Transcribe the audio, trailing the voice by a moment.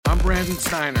Brandon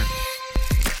Steiner,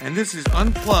 and this is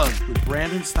Unplugged with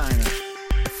Brandon Steiner.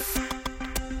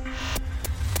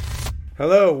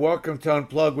 Hello, welcome to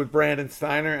Unplugged with Brandon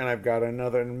Steiner, and I've got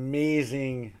another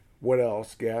amazing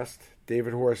guest,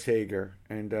 David Horsager.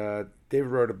 And David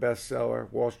wrote a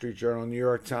bestseller, Wall Street Journal, New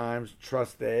York Times,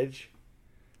 Trust Edge,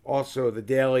 also The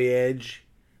Daily Edge.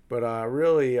 But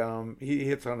really, he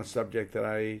hits on a subject that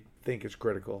I think is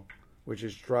critical, which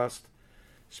is trust.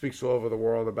 Speaks all over the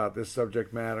world about this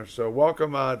subject matter. So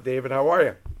welcome, David. How are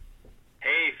you?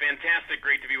 Hey, fantastic.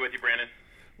 Great to be with you, Brandon.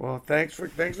 Well, thanks for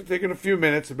taking a few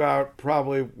minutes about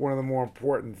probably one of the more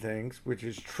important things, which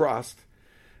is trust.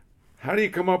 How do you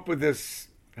come up with this?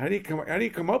 How do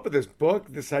you come up with this book,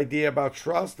 this idea about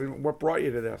trust, and what brought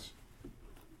you to this?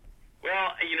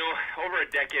 Well, over a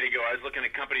decade ago, I was looking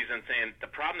at companies and saying the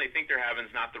problem they think they're having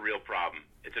is not the real problem.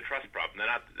 It's a trust problem.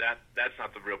 That's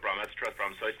not the real problem. That's a trust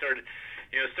problem. So I started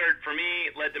for me,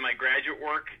 it led to my graduate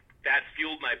work. That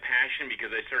fueled my passion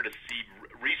because I started to see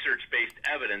research-based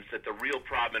evidence that the real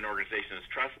problem in organizations is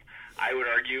trust. I would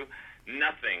argue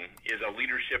nothing is a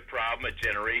leadership problem, a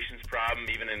generations problem,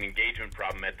 even an engagement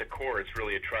problem. At the core, it's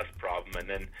really a trust problem. And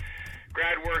then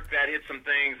grad work, that hit some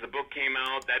things. The book came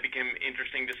out. That became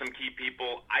interesting to some key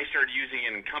people. I started using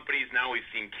it in companies. Now we've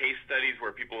seen case studies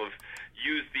where people have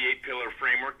used the 8-pillar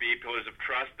framework, the 8 pillars of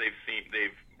trust. They've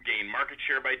gained market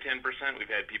share by 10%. We've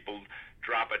had people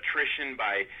drop attrition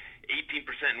by 18%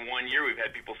 in 1 year. We've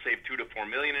had people save $2 to $4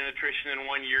 million in attrition in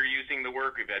 1 year using the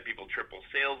work. We've had people triple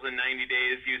sales in 90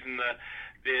 days using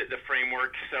the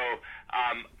framework. So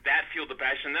that fueled the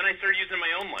passion. Then I started using my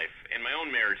own life, in my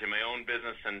own marriage, in my own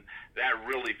business, and that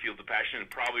really fueled the passion. And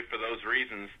probably for those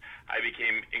reasons, I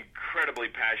became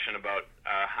incredibly passionate about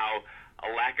how a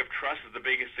lack of trust is the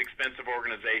biggest expense of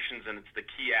organizations, and it's the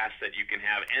key asset you can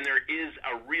have. And there is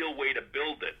a real way to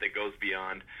build it that goes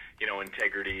beyond,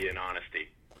 integrity and honesty.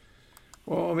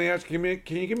 Well, let me ask you,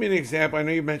 can you give me an example? I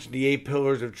know you mentioned the 8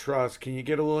 pillars of trust. Can you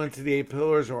get a little into the 8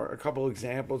 pillars or a couple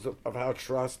examples of how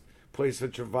trust plays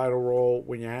such a vital role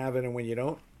when you have it and when you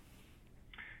don't?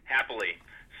 Happily.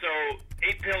 So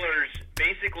 8 pillars,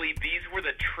 basically these were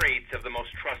the traits of the most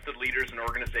trusted leaders and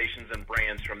organizations and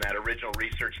brands from that original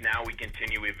research. Now we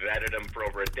continue. We've vetted them for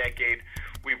over a decade.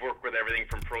 We've worked with everything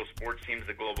from pro sports teams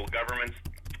to global governments.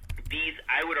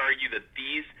 I would argue that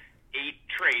these 8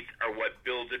 traits are what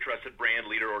builds a trusted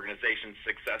brand, leader, organization,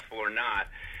 successful or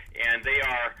not. And they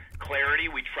are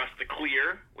clarity, we trust the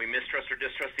clear. We mistrust or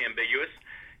distrust the ambiguous.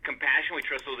 Compassion, we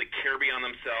trust those that care beyond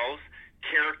themselves.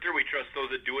 Character, we trust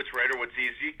those that do what's right or what's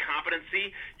easy.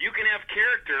 Competency, you can have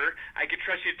character. I could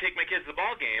trust you to take my kids to the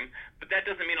ball game, but that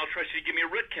doesn't mean I'll trust you to give me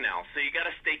a root canal. So you got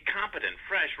to stay competent,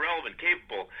 fresh, relevant,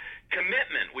 capable.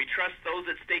 Commitment, we trust those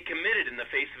that stay committed in the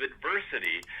face of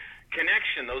adversity.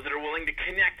 Connection, those that are willing to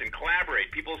connect and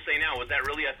collaborate. People say now, was that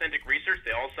really authentic research?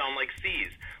 They all sound like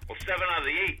C's. Well, 7 out of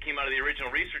the 8 came out of the original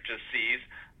research as C's.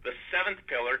 The 7th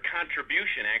pillar,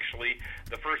 contribution, actually,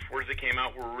 the first words that came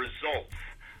out were results,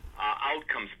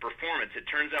 outcomes, performance. It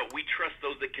turns out we trust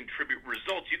those that contribute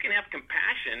results. You can have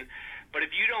compassion, but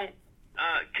if you don't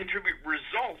contribute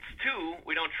results too,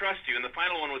 we don't trust you. And the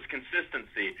final one was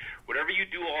consistency. Whatever you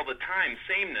do all the time,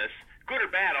 sameness, good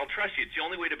or bad, I'll trust you. It's the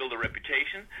only way to build a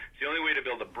reputation. It's the only way to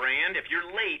build a brand. If you're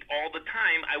late all the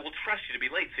time, I will trust you to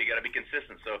be late, so you got to be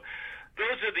consistent. So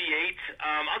those are the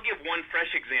 8. I'll give one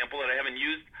fresh example that I haven't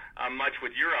used much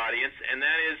with your audience, and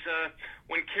that is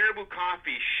when Caribou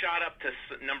Coffee shot up to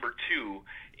number 2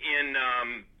 in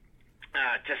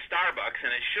to Starbucks,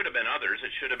 and it should have been others.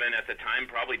 It should have been at the time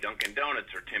probably Dunkin'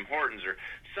 Donuts or Tim Hortons or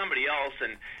somebody else.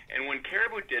 And when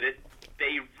Caribou did it,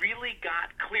 they really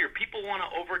got clear. People want to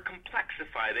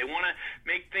over-complexify. They want to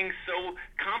make things so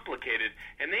complicated.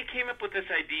 And they came up with this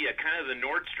idea, kind of the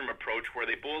Nordstrom approach, where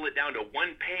they boil it down to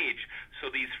one page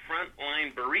so these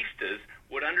frontline baristas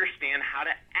would understand how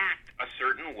to act a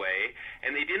certain way.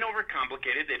 And they didn't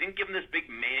overcomplicate it. They didn't give them this big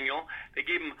manual. They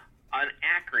gave them an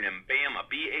acronym, BAMA,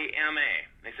 B-A-M-A.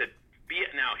 They said,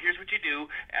 now, here's what you do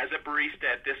as a barista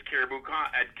at this Caribou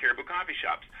coffee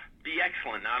shops. Be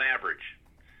excellent, not average.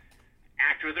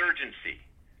 Act with urgency,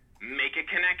 make a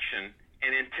connection,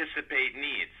 and anticipate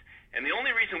needs. And the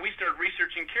only reason we started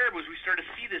researching Caribou is we started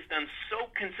to see this done so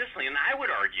consistently. And I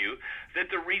would argue that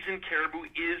the reason Caribou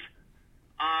is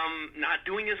not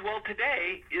doing as well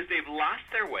today is they've lost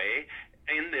their way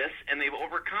in this, and they've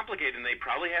overcomplicated. And they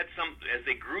probably had as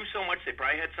they grew so much, they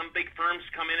probably had some big firms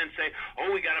come in and say, oh,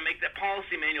 we got to make that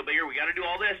policy manual bigger, we got to do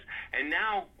all this. And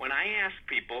now when I ask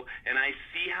people and I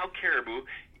see how Caribou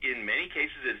in many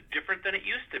cases is different than it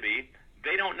used to be,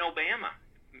 they don't know BAMA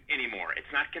anymore.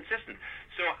 It's not consistent.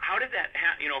 So how did that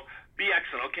Be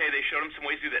excellent. Okay, they showed them some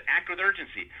ways to do that. Act with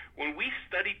urgency. When we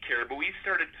studied caribou, we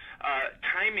started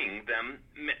timing them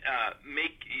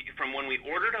from when we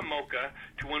ordered a mocha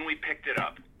to when we picked it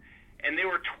up. And they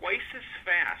were twice as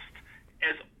fast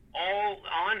as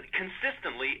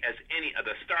consistently as any of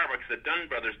the Starbucks, the Dunn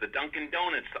Brothers, the Dunkin'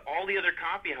 Donuts, all the other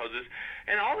coffee houses.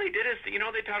 And all they did is, they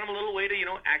taught them a little way to,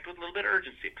 act with a little bit of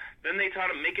urgency. Then they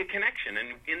taught them make a connection.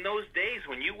 And in those days,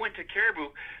 when you went to Caribou,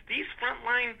 these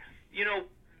frontline,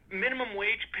 minimum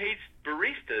wage paid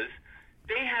baristas,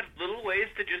 they had little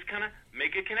ways to just kind of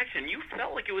make a connection. You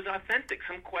felt like it was authentic,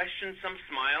 some question, some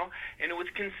smile, and it was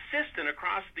consistent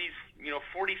across these,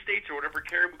 40 states or whatever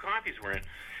Caribou coffees were in.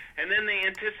 And then they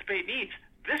anticipate needs.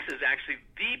 This is actually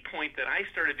the point that I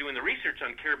started doing the research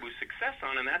on Caribou's success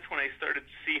on, and that's when I started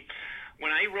to see,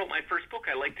 when I wrote my first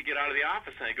book, I like to get out of the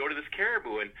office and I go to this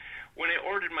Caribou, and when I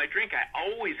ordered my drink, I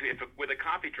always, with a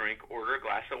coffee drink, order a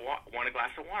glass of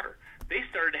water. They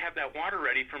started to have that water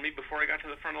ready for me before I got to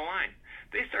the front of the line.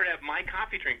 They started to have my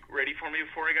coffee drink ready for me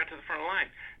before I got to the front of the line.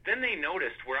 Then they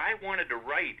noticed where I wanted to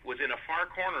write was in a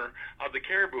far corner of the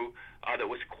Caribou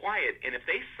that was quiet, and if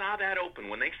they saw that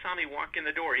open, when they saw me walk in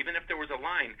the door, even if there was a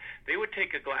line, they would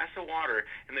take a glass of water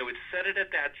and they would set it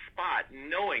at that spot,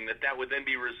 knowing that that would then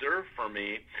be reserved for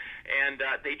me, and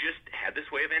they just had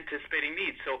this way of anticipating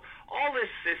needs. So all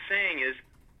this is saying is,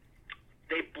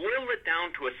 they boiled it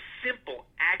down to a simple,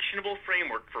 actionable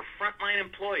framework for frontline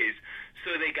employees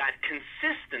so they got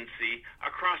consistency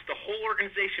across the whole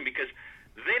organization, because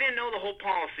they didn't know the whole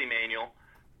policy manual,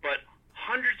 but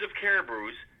hundreds of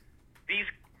Caribous, these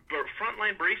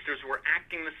frontline baristas were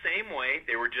acting the same way.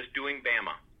 They were just doing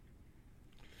BAMA.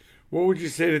 What would you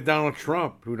say to Donald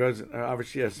Trump, who doesn't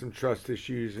obviously has some trust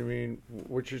issues? I mean,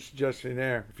 what's your suggestion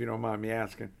there, if you don't mind me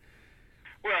asking?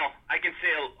 Well, I can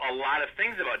say a lot of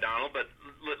things about Donald, but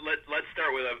let's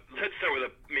start with a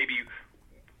maybe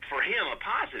for him a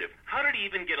positive. How did he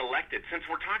even get elected? Since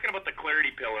we're talking about the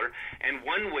clarity pillar and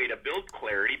one way to build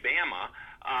clarity, BAMA,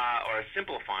 or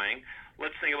simplifying,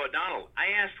 let's think about Donald.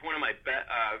 I asked one of my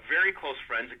very close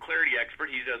friends, a clarity expert.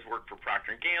 He does work for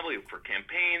Procter & Gamble, for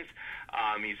campaigns.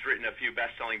 He's written a few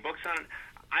best-selling books on it.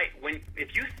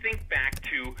 If you think back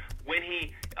to when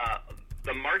he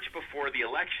the March before the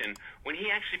election, when he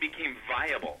actually became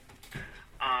viable,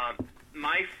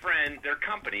 my friend, their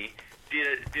company,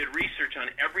 did research on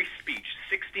every speech,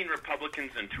 16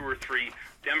 Republicans and 2 or 3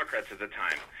 Democrats at the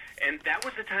time. And that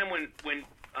was the time when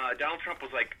Donald Trump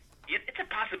was like, it's a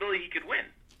possibility he could win.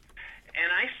 And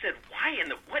I said,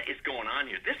 what is going on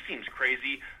here? This seems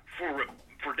crazy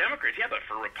for Democrats, yeah, but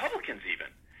for Republicans even.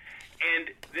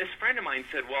 And this friend of mine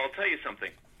said, well, I'll tell you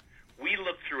something. We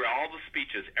looked through all the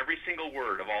speeches, every single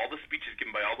word of all the speeches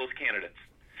given by all those candidates.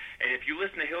 And if you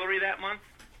listen to Hillary that month,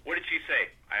 what did she say?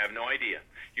 I have no idea.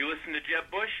 You listen to Jeb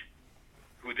Bush,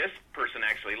 who this person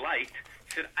actually liked,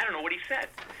 he said, I don't know what he said.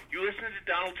 You listen to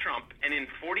Donald Trump, and in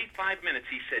 45 minutes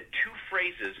he said 2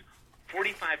 phrases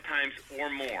 45 times or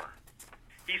more.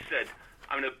 He said,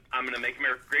 I'm gonna make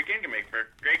America great again, gonna make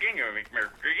America great again, gonna make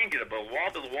America great again, get a build a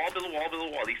wall, build a wall, build a wall, build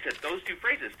a wall. He said those 2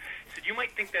 phrases. He said, you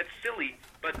might think that's silly,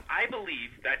 but I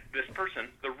believe that this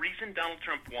person, the reason Donald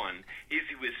Trump won is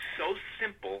he was so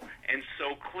simple and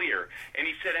so clear. And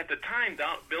he said at the time,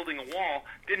 building a wall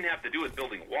didn't have to do with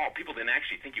building a wall. People didn't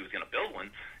actually think he was gonna build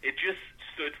one. It just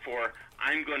stood for,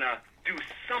 I'm gonna do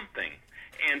something.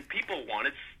 And people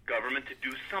wanted government to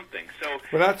do something. So,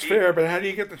 well, that's fair. But how do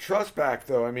you get the trust back,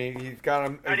 though? I mean, he's got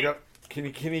him.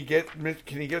 Can he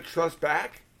get trust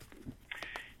back?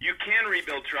 You can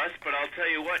rebuild trust, but I'll tell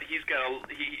you what,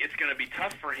 it's going to be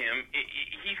tough for him.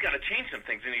 He's got to change some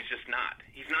things, and he's just not.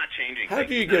 He's not changing. How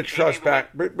do you get trust back?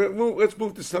 But let's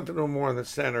move to something a little more in the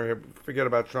center here. Forget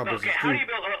about Trump. Okay, how do you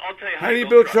build? I'll tell you. How do you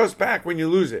build trust back when you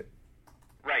lose it?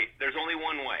 Right. There's only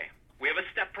one way. We have a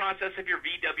step process if you're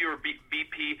VW or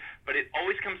BP, but it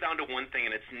always comes down to one thing,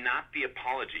 and it's not the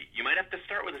apology. You might have to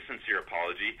start with a sincere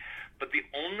apology, but the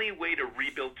only way to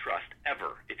rebuild trust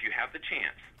ever, if you have the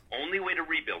chance, only way to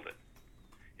rebuild it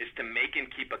is to make and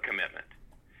keep a commitment.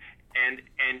 And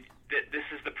this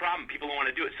is the problem. People don't want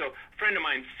to do it. So a friend of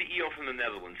mine, CEO from the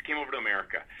Netherlands, came over to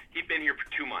America. He'd been here for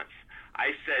 2 months.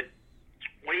 I said,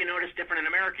 what do you notice different in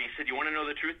America? He said, you want to know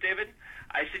the truth, David?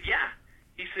 I said, yeah.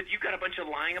 He said, you got a bunch of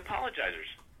lying apologizers.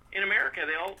 In America,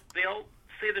 they all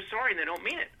say they're sorry and they don't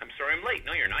mean it. I'm sorry I'm late.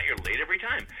 No, you're not. You're late every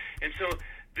time. And so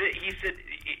he said,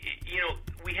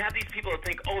 we have these people that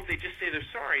think, if they just say they're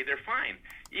sorry, they're fine.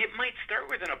 It might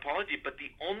start with an apology, but the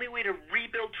only way to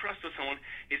rebuild trust with someone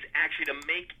is actually to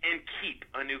make and keep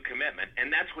a new commitment.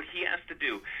 And that's what he has to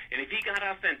do. And if he got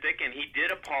authentic, and he did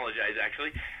apologize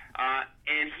actually,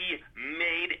 and he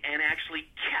made and actually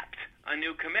kept a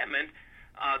new commitment,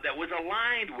 that was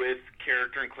aligned with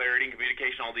character and clarity and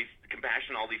communication, all these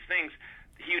compassion, all these things,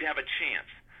 he would have a chance.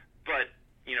 But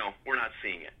we're not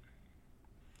seeing it.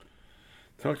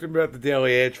 Talk to me about the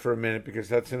Daily Edge for a minute, because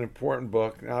that's an important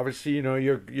book. Obviously,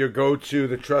 your go-to,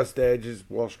 the Trust Edge, is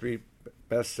Wall Street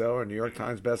bestseller, New York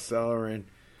Times bestseller, and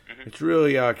it's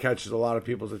really catches a lot of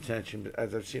people's attention.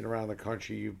 As I've seen around the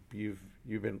country,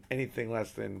 you've been anything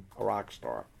less than a rock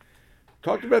star.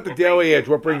 Talk about the Daily Edge.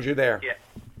 What brings you there? Yeah.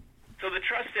 So the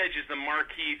Trust Edge is the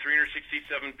marquee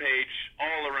 367-page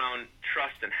all-around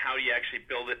trust and how you actually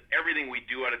build it. Everything we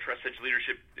do at a Trust Edge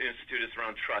Leadership Institute is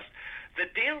around trust. The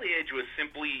Daily Edge was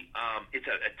simply, it's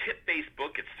a tip-based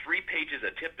book. It's 3 pages a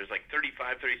tip. There's like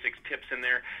 35, 36 tips in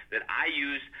there that I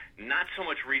use. Not so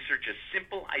much research, just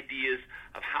simple ideas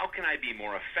of how can I be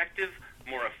more effective,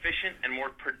 more efficient, and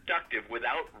more productive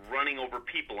without running over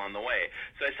people on the way.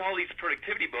 So I saw all these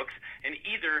productivity books, and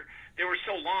either they were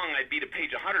so long I'd be to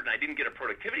page 100 and I didn't get a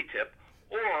productivity tip,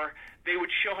 or they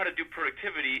would show how to do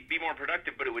productivity, be more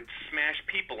productive, but it would smash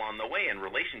people on the way, and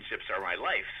relationships are my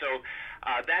life. So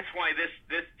that's why this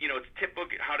it's a tip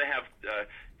book, how to have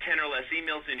 10 or less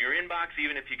emails in your inbox,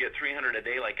 even if you get 300 a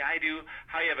day like I do,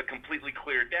 how you have a completely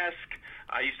clear desk.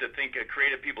 I used to think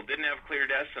creative people didn't have clear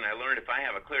desks, and I learned if I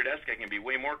have a clear desk, I can be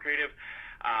way more creative.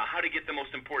 How to get the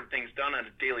most important things done on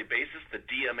a daily basis, the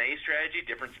DMA strategy,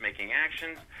 difference-making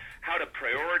actions, how to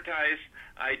prioritize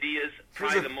ideas.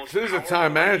 Probably the most this is a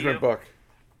time management book.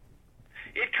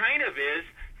 It kind of is.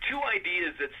 2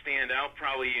 ideas that stand out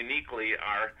probably uniquely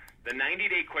are the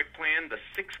 90-day quick plan, the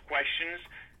 6 questions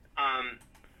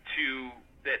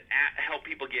that help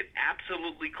people get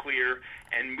absolutely clear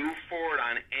and move forward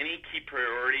on any key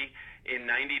priority in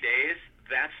 90 days.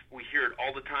 We hear it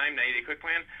all the time, 90-day quick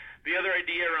plan. The other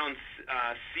idea around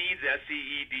SEEDS,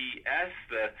 S-E-E-D-S,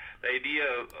 the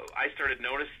idea I started to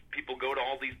notice people go to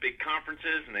all these big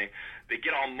conferences and they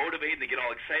get all motivated, they get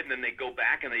all excited, and then they go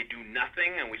back and they do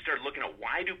nothing. And we started looking at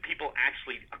why do people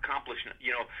actually accomplish,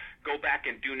 go back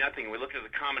and do nothing. We looked at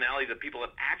the commonalities of people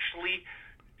that actually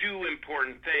do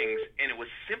important things, and it was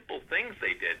simple things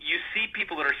they did. You see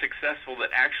people that are successful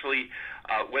that actually,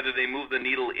 whether they move the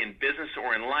needle in business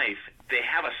or in life, they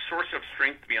have a source of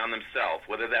strength beyond themselves,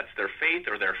 whether that's their faith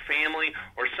or their family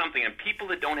or something. And people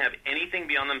that don't have anything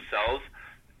beyond themselves,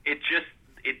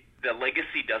 the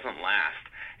legacy doesn't last.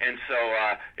 And so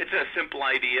it's a simple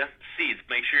idea. Seeds.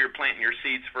 Make sure you're planting your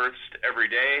seeds first every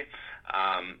day.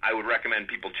 I would recommend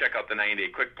people check out the 90-day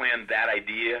quick plan, that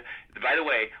idea. By the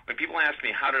way, when people ask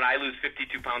me, how did I lose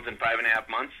 52 pounds in 5.5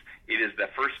 months? It is the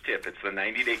first tip. It's the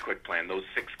 90-day quick plan, those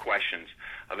 6 questions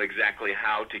of exactly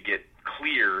how to get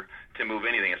clear to move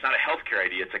anything. It's not a healthcare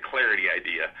idea. It's a clarity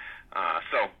idea.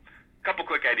 So a couple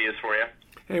quick ideas for you.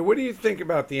 Hey, what do you think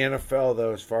about the NFL,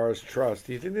 though, as far as trust?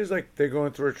 Do you think they're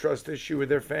going through a trust issue with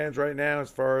their fans right now as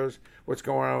far as what's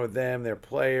going on with them, their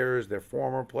players, their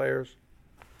former players?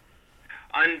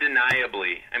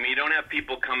 Undeniably. I mean, you don't have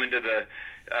people coming to the,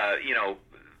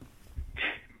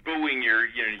 booing your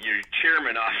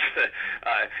chairman off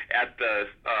at the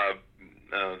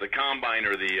combine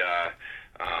or the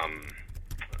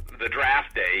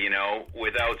draft day,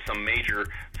 without some major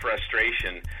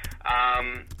frustration.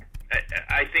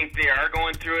 I think they are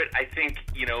going through it. I think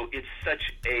it's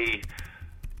such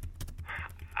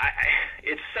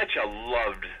a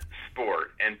loved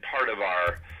sport and part of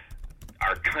our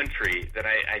country that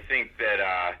I think that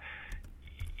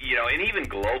and even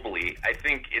globally, I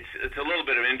think it's a little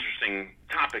bit of an interesting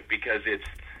topic because it's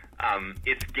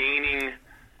gaining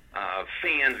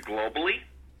fans globally,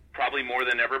 probably more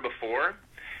than ever before,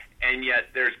 and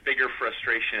yet there's bigger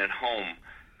frustration at home,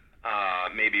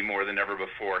 maybe more than ever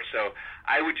before. So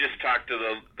I would just talk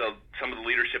to some of the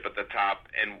leadership at the top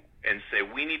and say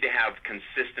we need to have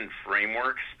consistent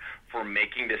frameworks for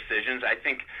making decisions. I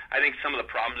think some of the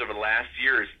problems over the last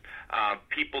years,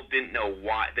 people didn't know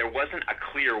why. There wasn't a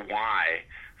clear why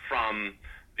from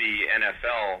the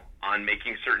NFL on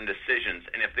making certain decisions.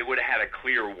 And if they would have had a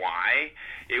clear why,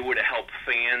 it would have helped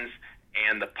fans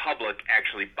and the public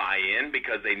actually buy in,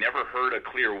 because they never heard a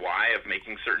clear why of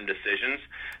making certain decisions.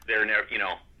 There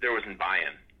wasn't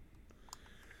buy-in.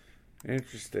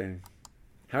 Interesting.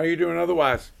 How are you doing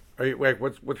otherwise?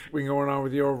 What's been going on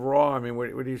with you overall? I mean,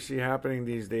 what do you see happening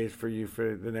these days for you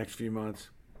for the next few months?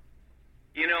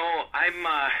 I'm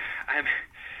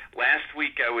last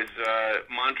week I was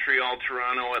Montreal,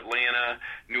 Toronto, Atlanta,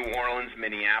 New Orleans,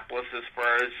 Minneapolis, as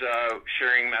far as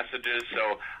sharing messages.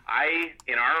 So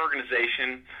in our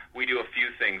organization, we do a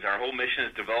few things. Our whole mission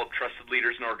is develop trusted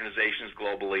leaders and organizations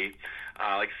globally.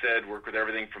 Like I said, work with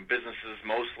everything from businesses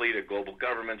mostly to global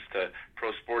governments to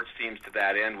pro sports teams to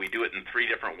that end. We do it in 3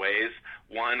 different ways.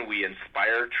 One, we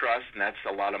inspire trust, and that's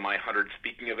a lot of my 100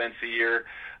 speaking events a year.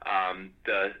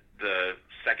 The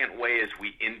second way is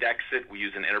we index it. We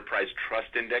use an enterprise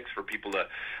trust index for people to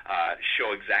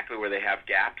show exactly where they have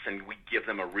gaps, and we give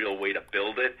them a real way to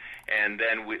build it. And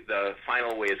then the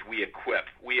final way is we equip.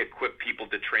 We equip people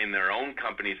to train their own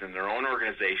companies and their own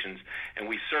organizations, and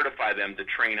we certify them to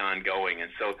train ongoing.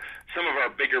 And so some of our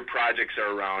bigger projects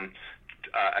are around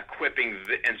equipping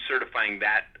and certifying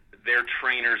their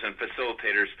trainers and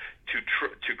facilitators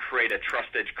to create a trust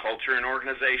edge culture in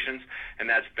organizations, and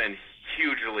that's been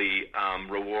hugely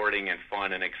rewarding and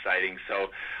fun and exciting. So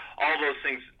all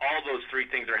those 3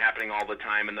 things are happening all the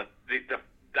time. And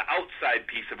the outside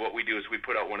piece of what we do is we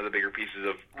put out one of the bigger pieces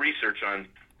of research on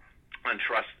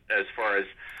trust, as far as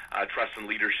trust in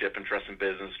leadership and trust in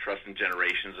business, trust in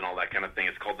generations, and all that kind of thing.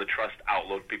 It's called the Trust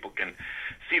Outlook. People can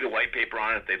see the white paper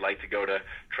on it. If they'd like to go to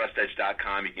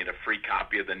trustedge.com, you can get a free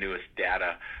copy of the newest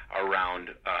data around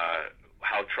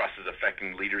how trust is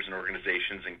affecting leaders and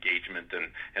organizations, engagement,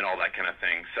 and all that kind of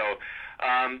thing. So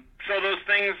those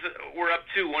things we're up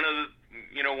to. One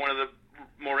of the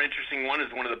more interesting one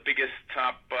is one of the biggest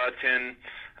top 10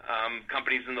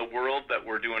 companies in the world that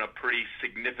we're doing a pretty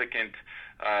significant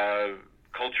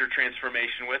culture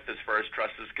transformation with, as far as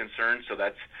trust is concerned. So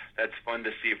that's fun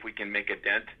to see if we can make a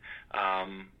dent.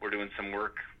 We're doing some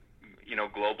work,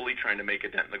 globally, trying to make a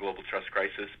dent in the global trust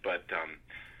crisis. But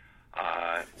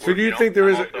so do you think there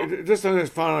is just on this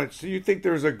final? So you think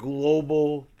there's a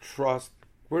global trust?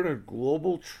 We're in a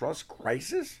global trust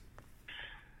crisis?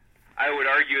 I would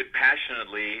argue it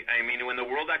passionately. I mean, when a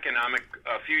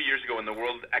few years ago, when the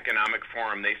World Economic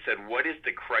Forum, they said, what is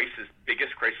the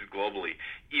biggest crisis globally?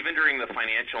 Even during the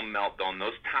financial meltdown,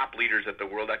 those top leaders at the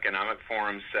World Economic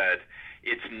Forum said,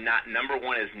 number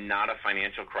one is not a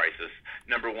financial crisis.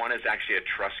 Number one is actually a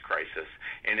trust crisis.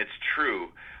 And it's true.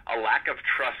 A lack of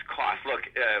trust costs. Look,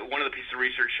 one of the pieces of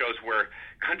research shows where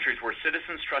countries where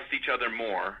citizens trust each other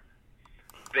more,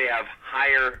 they have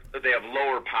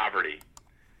lower poverty.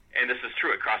 And this is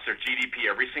true. It costs their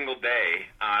GDP every single day.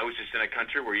 I was just in a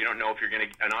country where you don't know if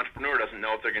an entrepreneur doesn't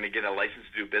know if they're going to get a license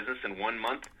to do business in 1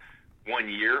 month, 1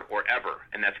 year, or ever.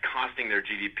 And that's costing their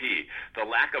GDP. The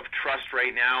lack of trust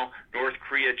right now, North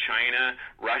Korea, China,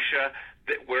 Russia,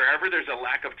 wherever there's a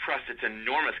lack of trust, it's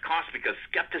enormous cost, because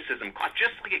skepticism costs,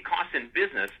 just like it costs in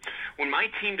business. When my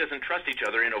team doesn't trust each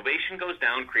other, innovation goes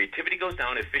down, creativity goes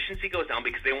down, efficiency goes down,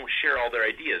 because they won't share all their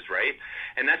ideas, right?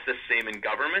 And that's the same in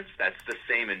governments. That's the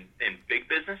same in big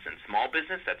business and small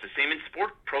business. That's the same in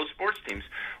pro sports teams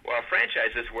or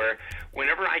franchises, where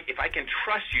if I can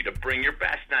trust you to bring your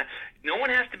best, no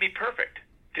one has to be perfect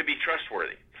to be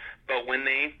trustworthy. But when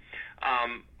they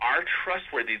are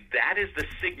trustworthy, that is the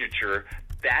signature.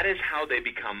 That is how they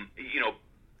become,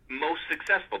 most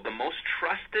successful. The most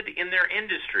trusted in their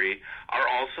industry are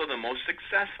also the most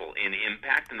successful in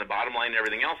impact and the bottom line and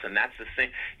everything else. And that's the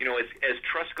same, as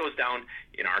trust goes down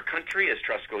in our country, as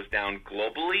trust goes down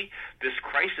globally, this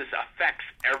crisis affects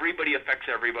everybody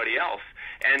else.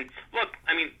 And look,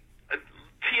 I mean,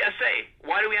 TSA,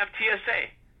 why do we have TSA?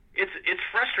 It's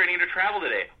frustrating to travel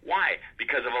today. Why?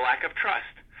 Because of a lack of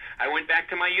trust. I went back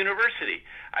to my university.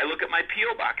 I look at my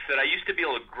P.O. box that I used to be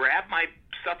able to grab my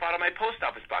stuff out of my post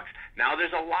office box. Now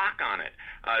there's a lock on it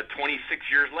 26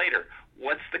 years later.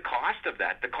 What's the cost of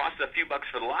that? The cost is a few bucks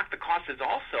for the lock. The cost is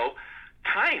also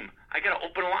time. I got to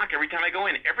open a lock every time I go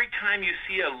in. Every time you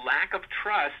see a lack of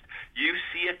trust, you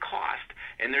see a cost.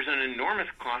 And there's an enormous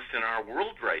cost in our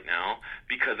world right now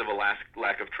because of a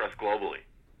lack of trust globally.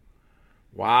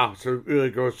 Wow. So it really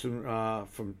goes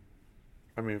from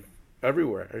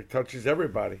everywhere. It touches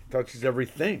everybody. It touches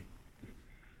everything.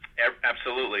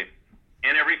 Absolutely.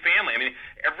 And every family. I mean,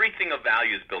 everything of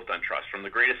value is built on trust, from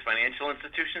the greatest financial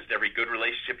institutions to every good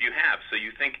relationship you have. So you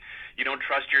think you don't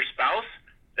trust your spouse?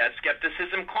 That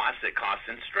skepticism costs. It costs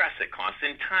in stress. It costs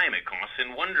in time. It costs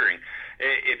in wondering.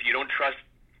 If you don't trust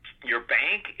your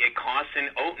bank, it costs in,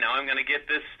 now I'm going to get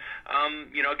this,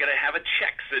 got to have a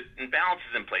checks and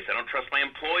balances in place. I don't trust my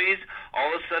employees. All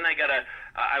of a sudden,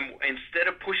 instead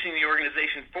of pushing the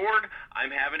organization forward, I'm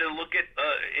having to look at,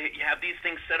 have these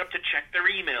things set up to check their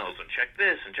emails and check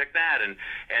this and check that. And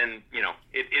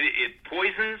it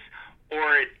poisons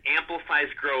or it amplifies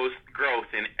growth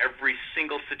in every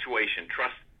single situation.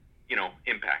 Trust,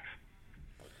 impacts.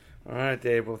 All right,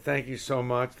 Dave. Well, thank you so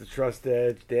much. The Trust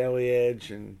Edge, Daily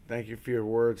Edge, and thank you for your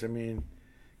words. I mean,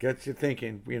 gets you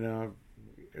thinking.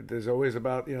 There's always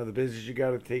about the business you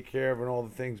got to take care of and all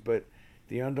the things, but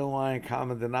the underlying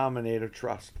common denominator,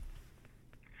 trust.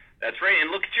 That's right. And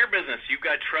look at your business. You've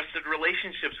got trusted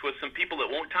relationships with some people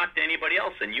that won't talk to anybody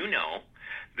else, and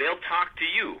they'll talk to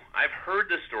you. I've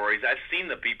heard the stories. I've seen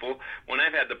the people when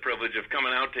I've had the privilege of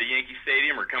coming out to Yankee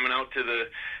Stadium or coming out to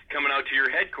your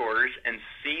headquarters and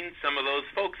seen some of those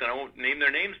folks. And I won't name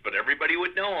their names, but everybody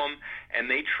would know them, and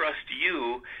they trust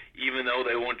you even though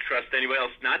they won't trust anybody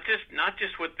else. Not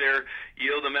just with their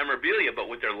the memorabilia, but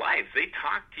with their lives. They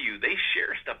talk to you. They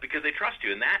share stuff because they trust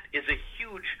you, and that is a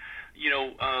huge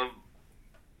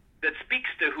that speaks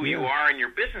to who you are in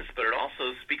your business, but it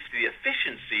also speaks to the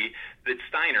efficiency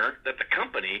that the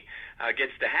company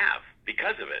gets to have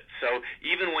because of it. So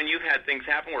even when you've had things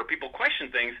happen where people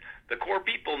question things, the core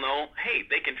people know, hey,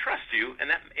 they can trust you, and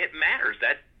that it matters.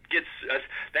 That gives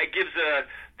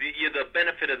the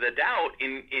benefit of the doubt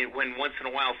in when once in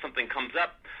a while something comes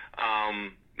up.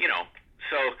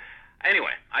 So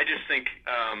anyway, I just think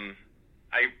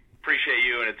I appreciate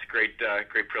you, and it's a great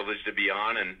privilege to be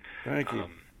on. And thank you.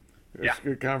 It's a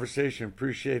good conversation.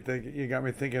 Appreciate that. You got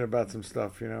me thinking about some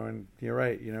stuff, and you're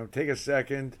right. Take a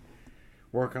second,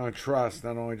 work on trust,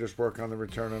 not only just work on the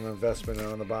return on investment and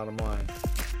on the bottom line.